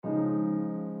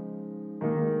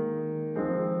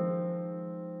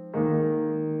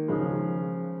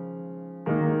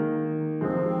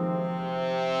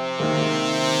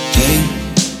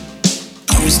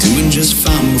just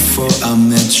fine before I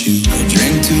met you. I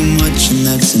drank too much and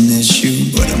that's an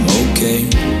issue, but I'm okay.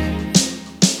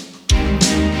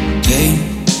 Hey,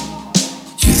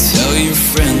 you tell your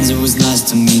friends it was nice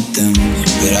to meet them,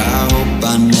 but I hope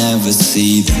I never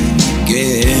see them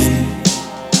again.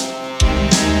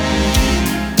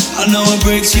 I know it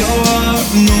breaks your heart.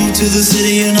 Moved to the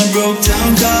city and I broke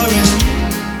down car and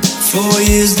 4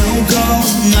 years no calls.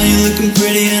 Now you're looking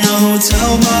pretty in a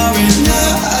hotel bar and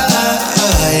I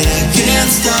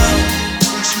can't stop.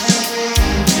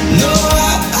 No,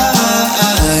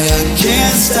 I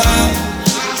can't stop.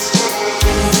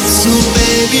 So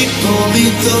baby, pull me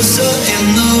closer in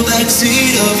the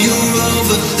backseat of your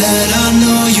Rover that I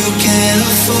know you can't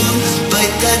afford.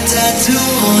 Bite that tattoo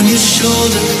on your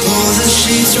shoulder. Pull the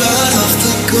sheets right off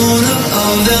the corner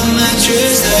of that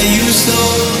mattress that you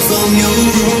stole from your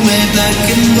roommate back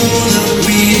in Boulder.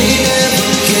 We ain't ever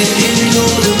getting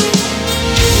older.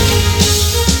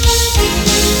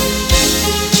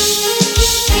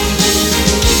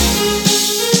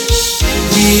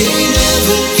 We ain't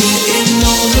ever getting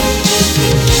older.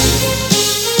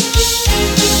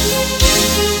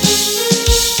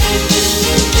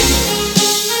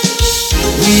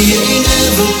 We ain't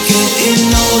ever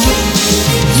getting older.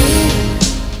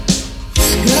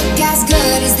 You look as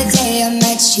good as the day I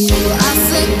met you. I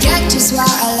forget just why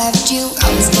I left you. I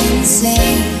was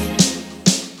insane.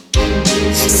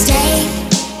 Stay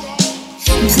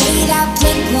and play that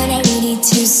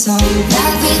Blink-182 song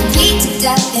that we beat to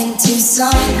death in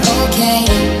Tucson. Okay.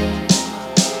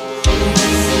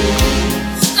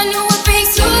 I know it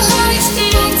breaks your heart.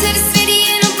 Moved to the city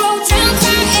and I broke down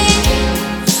crying.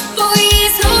 4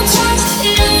 years no call,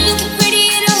 and I'm looking pretty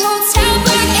in a hotel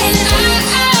bar, and I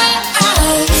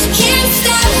can't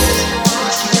stop.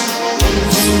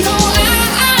 No,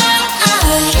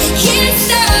 I can't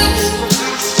stop.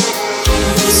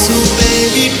 So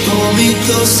baby, pull me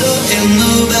closer in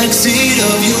the backseat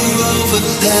of your Rover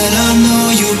that I know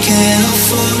you can't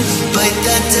afford. Bite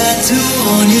that tattoo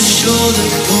on your shoulder.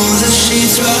 Pull the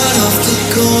sheets right off the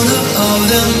corner of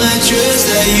that mattress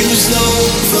that you stole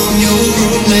from your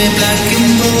roommate back in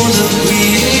Boulder. We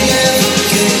ain't ever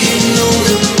getting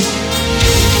older.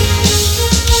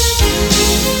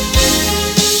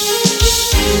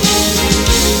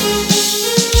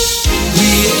 We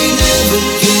ain't ever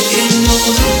getting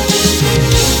older.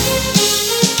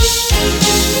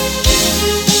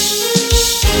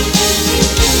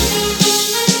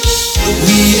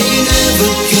 We ain't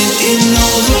ever getting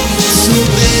older. So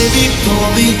baby, pull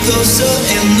me closer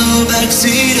in the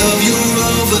backseat of your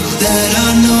Rover that I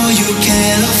know you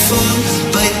can't afford.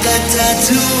 Bite that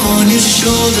tattoo on your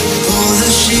shoulder. Pull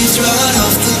the sheets right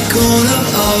off the corner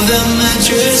of that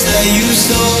mattress that you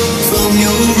stole from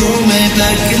your roommate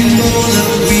back in Boulder.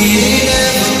 We ain't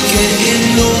ever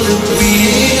getting older. We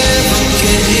ain't ever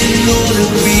getting older.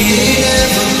 We ain't